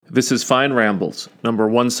This is Fine Rambles, number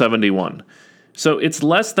 171. So it's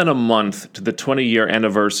less than a month to the 20-year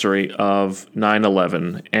anniversary of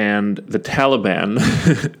 9/11, and the Taliban,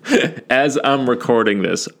 as I'm recording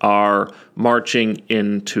this, are marching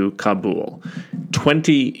into Kabul.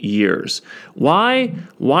 20 years. Why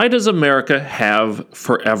does America have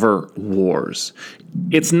forever wars?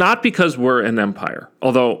 It's not because we're an empire,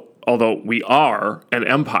 although we are an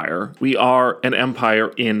empire. We are an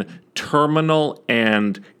empire in terminal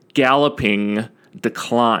and galloping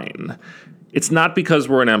decline. It's not because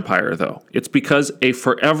we're an empire, though. It's because a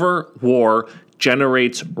forever war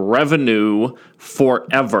generates revenue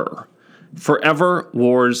forever. Forever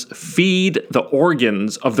wars feed the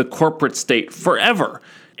organs of the corporate state forever.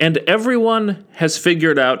 And everyone has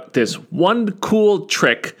figured out this one cool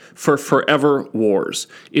trick for forever wars.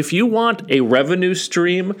 If you want a revenue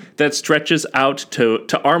stream that stretches out to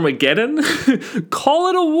Armageddon, call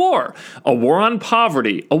it a war. A war on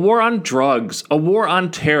poverty, a war on drugs, a war on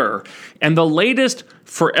terror. And the latest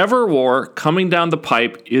forever war coming down the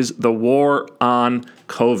pipe is the war on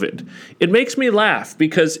COVID. It makes me laugh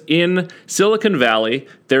because in Silicon Valley,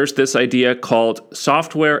 there's this idea called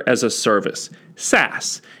software as a service,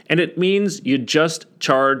 SaaS, and it means you just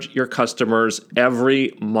charge your customers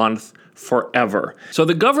every month forever. So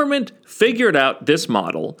the government figured out this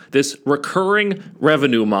model, this recurring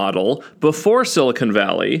revenue model, before Silicon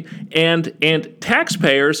Valley, and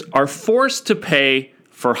taxpayers are forced to pay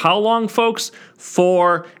for how long, folks?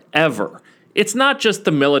 Forever. It's not just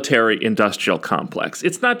the military-industrial complex.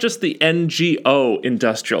 It's not just the NGO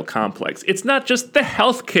industrial complex. It's not just the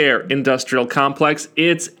healthcare industrial complex.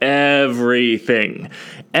 It's everything.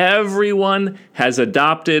 Everyone has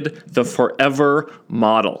adopted the forever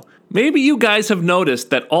model. Maybe you guys have noticed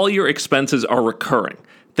that all your expenses are recurring.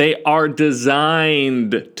 They are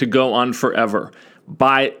designed to go on forever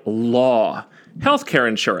by law. Healthcare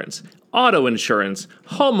insurance, auto insurance,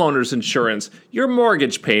 homeowner's insurance, your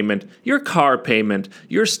mortgage payment, your car payment,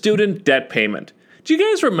 your student debt payment. Do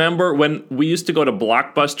you guys remember when we used to go to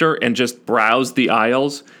Blockbuster and just browse the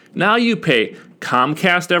aisles? Now you pay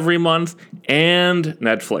Comcast every month, and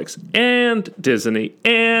Netflix, and Disney,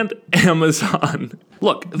 and Amazon.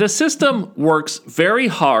 Look, the system works very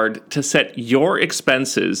hard to set your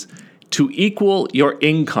expenses to equal your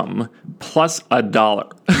income plus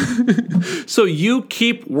 $1. So you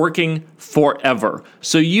keep working forever.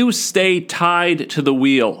 So you stay tied to the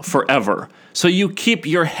wheel forever. So you keep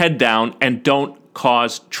your head down and don't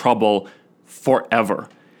cause trouble forever.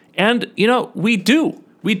 And, we do.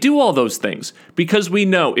 We do all those things because we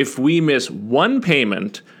know if we miss one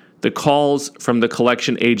payment, the calls from the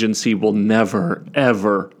collection agency will never,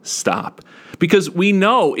 ever stop. Because we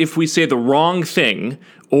know if we say the wrong thing,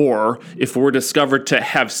 or if we're discovered to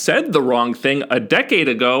have said the wrong thing a decade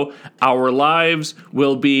ago, our lives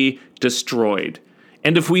will be destroyed.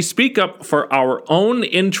 And if we speak up for our own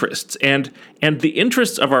interests and the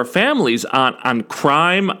interests of our families on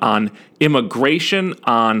crime, on immigration,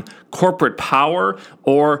 on corporate power,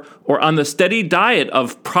 or on the steady diet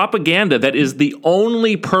of propaganda that is the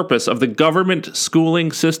only purpose of the government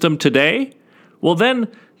schooling system today, well then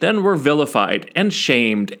we're vilified and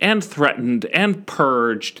shamed and threatened and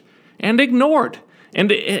purged and ignored.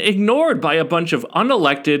 And ignored by a bunch of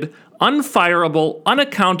unelected, unfireable,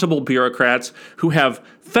 unaccountable bureaucrats who have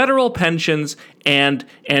federal pensions and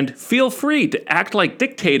feel free to act like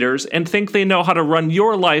dictators and think they know how to run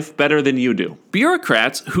your life better than you do.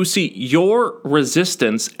 Bureaucrats who see your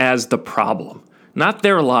resistance as the problem, not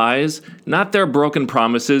their lies, not their broken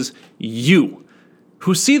promises, you.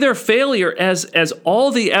 Who see their failure as all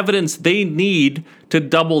the evidence they need to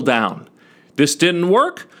double down. This didn't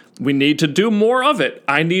work. We need to do more of it.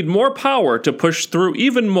 I need more power to push through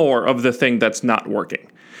even more of the thing that's not working.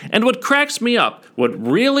 And what cracks me up, what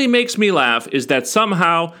really makes me laugh, is that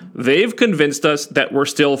somehow they've convinced us that we're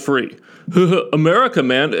still free. America,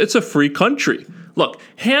 man, it's a free country. Look,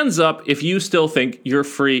 hands up if you still think you're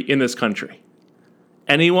free in this country.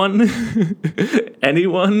 Anyone?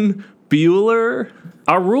 Anyone? Bueller?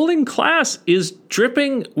 Our ruling class is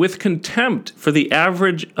dripping with contempt for the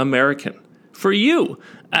average American. For you.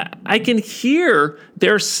 I can hear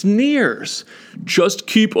their sneers. Just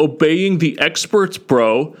keep obeying the experts,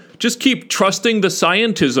 bro. Just keep trusting the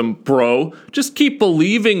scientism, bro. Just keep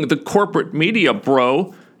believing the corporate media,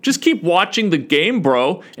 bro. Just keep watching the game,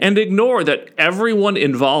 bro, and ignore that everyone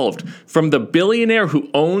involved, from the billionaire who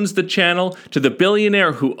owns the channel, to the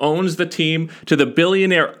billionaire who owns the team, to the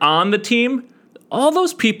billionaire on the team, all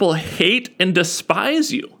those people hate and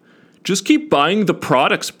despise you. Just keep buying the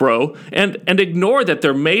products, bro, and ignore that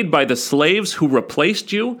they're made by the slaves who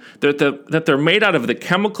replaced you, that they're made out of the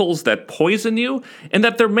chemicals that poison you, and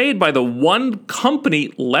that they're made by the one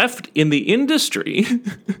company left in the industry,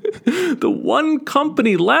 the one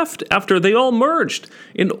company left after they all merged,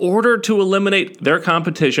 in order to eliminate their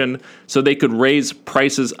competition so they could raise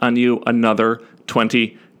prices on you another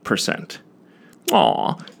 20%.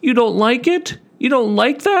 Aw, you don't like it? You don't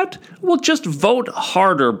like that? Well, just vote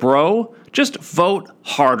harder, bro. Just vote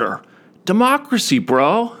harder. Democracy,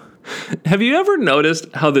 bro. Have you ever noticed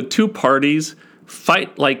how the two parties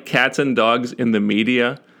fight like cats and dogs in the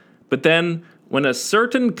media, but then when a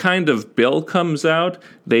certain kind of bill comes out,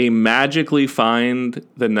 they magically find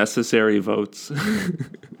the necessary votes?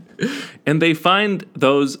 And they find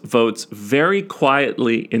those votes very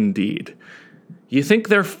quietly indeed. You think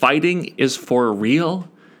their fighting is for real?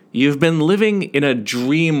 You've been living in a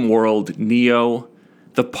dream world, Neo.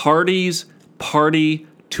 The parties party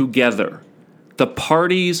together. The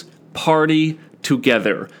parties party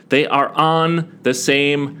together. They are on the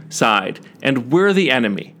same side, and we're the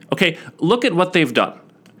enemy. Okay, look at what they've done.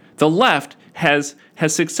 The left has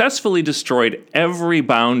successfully destroyed every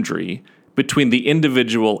boundary between the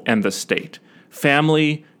individual and the state.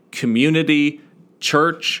 Family, community,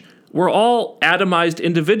 church. We're all atomized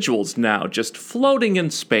individuals now, just floating in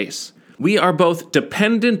space. We are both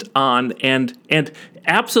dependent on and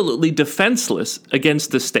absolutely defenseless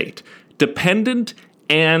against the state. Dependent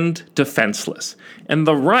and defenseless. And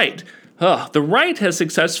the right has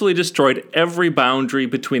successfully destroyed every boundary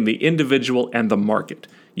between the individual and the market.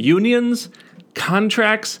 Unions,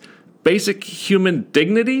 contracts, basic human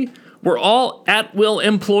dignity. We're all at-will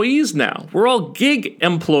employees now. We're all gig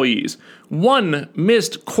employees. One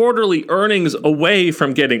missed quarterly earnings away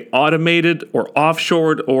from getting automated or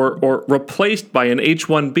offshored or replaced by an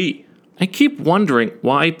H-1B. I keep wondering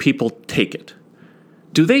why people take it.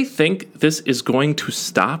 Do they think this is going to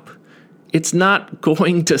stop? It's not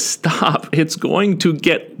going to stop. It's going to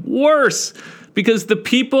get worse because the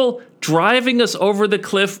people driving us over the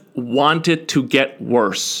cliff want it to get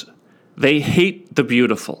worse. They hate the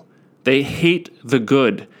beautiful. They hate the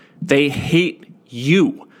good. They hate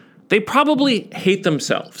you. They probably hate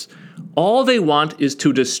themselves. All they want is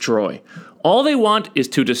to destroy. All they want is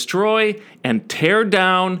to destroy and tear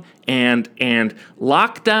down and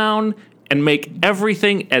lock down and make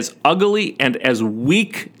everything as ugly and as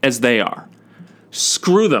weak as they are.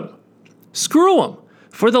 Screw them. Screw them.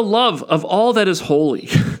 For the love of all that is holy.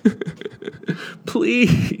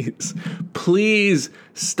 Please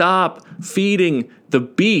stop feeding the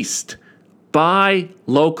beast. Buy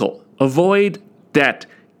local. Avoid debt.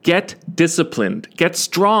 Get disciplined. Get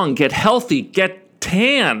strong. Get healthy. Get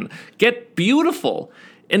tan. Get beautiful.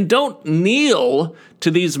 And don't kneel to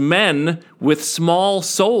these men with small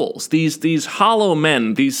souls, these hollow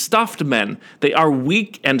men, these stuffed men. They are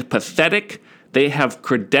weak and pathetic. They have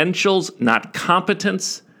credentials, not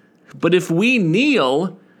competence. But if we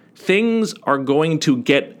kneel, things are going to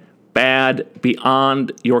get bad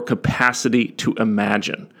beyond your capacity to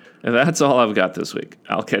imagine. And that's all I've got this week.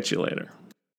 I'll catch you later.